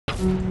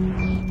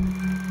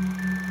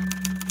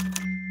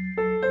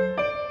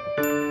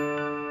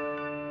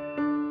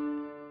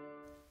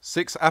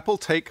Six apple,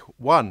 take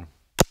one.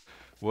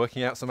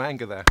 Working out some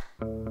anger there.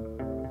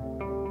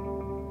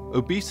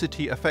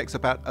 Obesity affects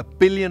about 1.25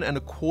 billion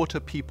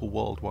people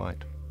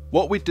worldwide.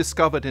 What we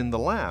discovered in the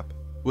lab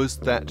was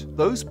that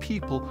those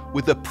people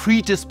with a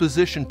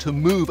predisposition to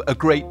move a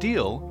great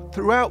deal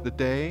throughout the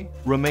day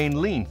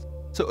remain lean.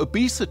 So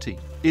obesity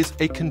is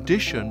a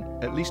condition,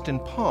 at least in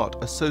part,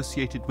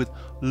 associated with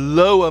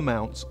low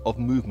amounts of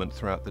movement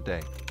throughout the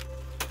day.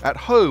 At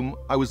home,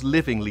 I was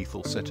living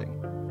lethal sitting.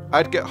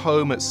 I'd get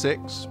home at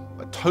 6,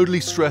 totally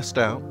stressed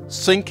out,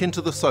 sink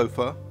into the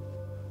sofa,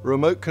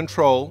 remote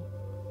control,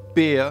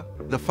 beer.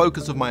 The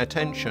focus of my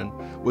attention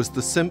was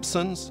The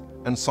Simpsons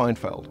and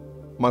Seinfeld.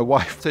 My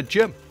wife said,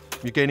 "Jim,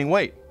 you're gaining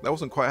weight." That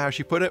wasn't quite how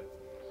she put it.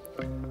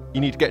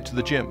 "You need to get to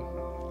the gym."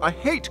 I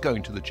hate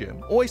going to the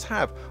gym, always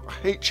have. I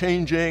hate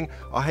changing,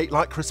 I hate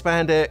lycra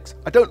spandex.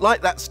 I don't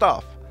like that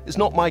stuff. It's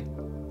not my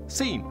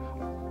scene.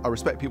 I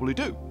respect people who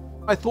do.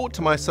 I thought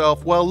to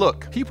myself, well,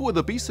 look, people with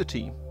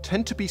obesity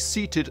tend to be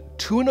seated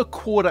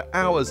 2.25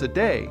 hours a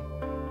day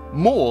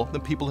more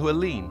than people who are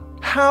lean.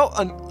 How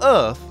on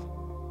earth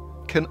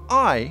can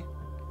I,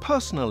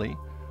 personally,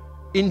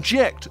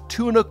 inject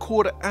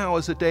 2.25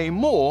 hours a day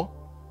more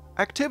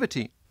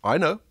activity? I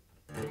know.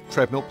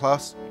 Treadmill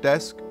plus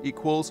desk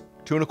equals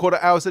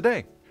 2.25 hours a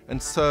day. And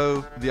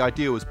so the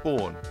idea was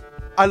born.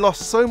 I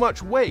lost so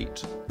much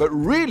weight, but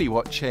really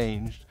what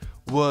changed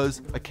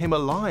was I came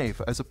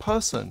alive as a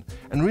person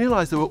and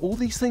realized there were all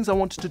these things I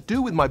wanted to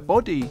do with my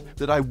body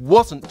that I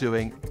wasn't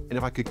doing, and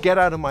if I could get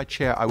out of my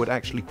chair, I would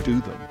actually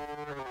do them.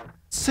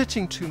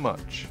 Sitting too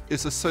much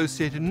is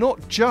associated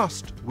not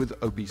just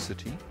with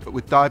obesity, but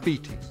with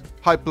diabetes,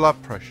 high blood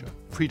pressure,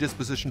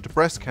 predisposition to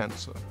breast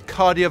cancer,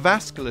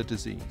 cardiovascular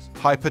disease,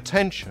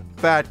 hypertension,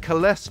 bad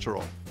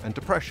cholesterol, and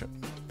depression.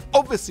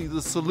 Obviously,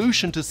 the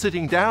solution to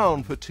sitting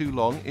down for too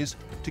long is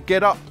to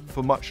get up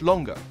for much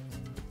longer.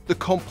 The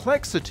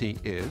complexity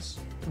is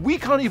we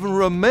can't even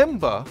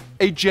remember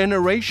a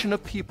generation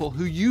of people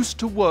who used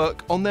to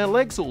work on their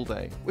legs all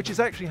day, which is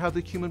actually how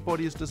the human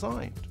body is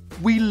designed.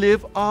 We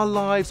live our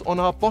lives on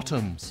our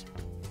bottoms.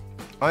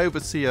 I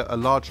oversee a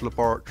large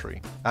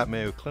laboratory at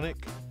Mayo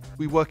Clinic.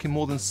 We work in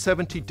more than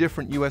 70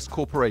 different US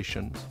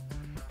corporations,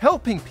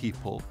 helping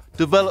people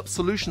develop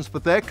solutions for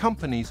their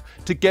companies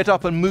to get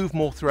up and move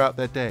more throughout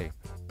their day.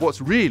 What's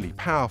really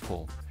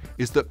powerful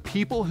is that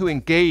people who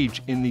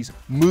engage in these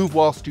move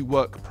whilst you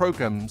work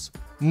programs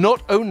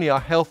not only are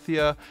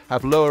healthier,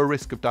 have lower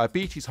risk of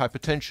diabetes,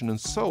 hypertension, and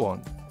so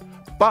on,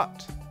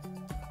 but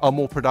are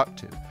more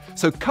productive.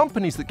 So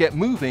companies that get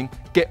moving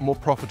get more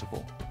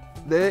profitable.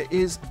 There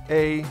is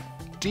a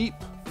deep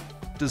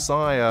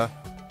desire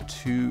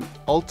to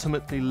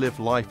ultimately live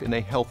life in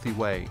a healthy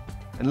way.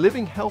 And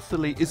living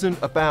healthily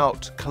isn't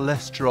about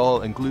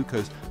cholesterol and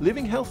glucose.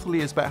 Living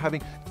healthily is about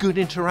having good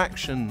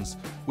interactions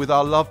with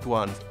our loved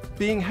ones.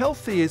 Being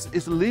healthy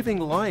is living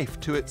life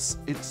to its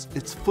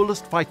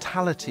fullest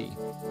vitality.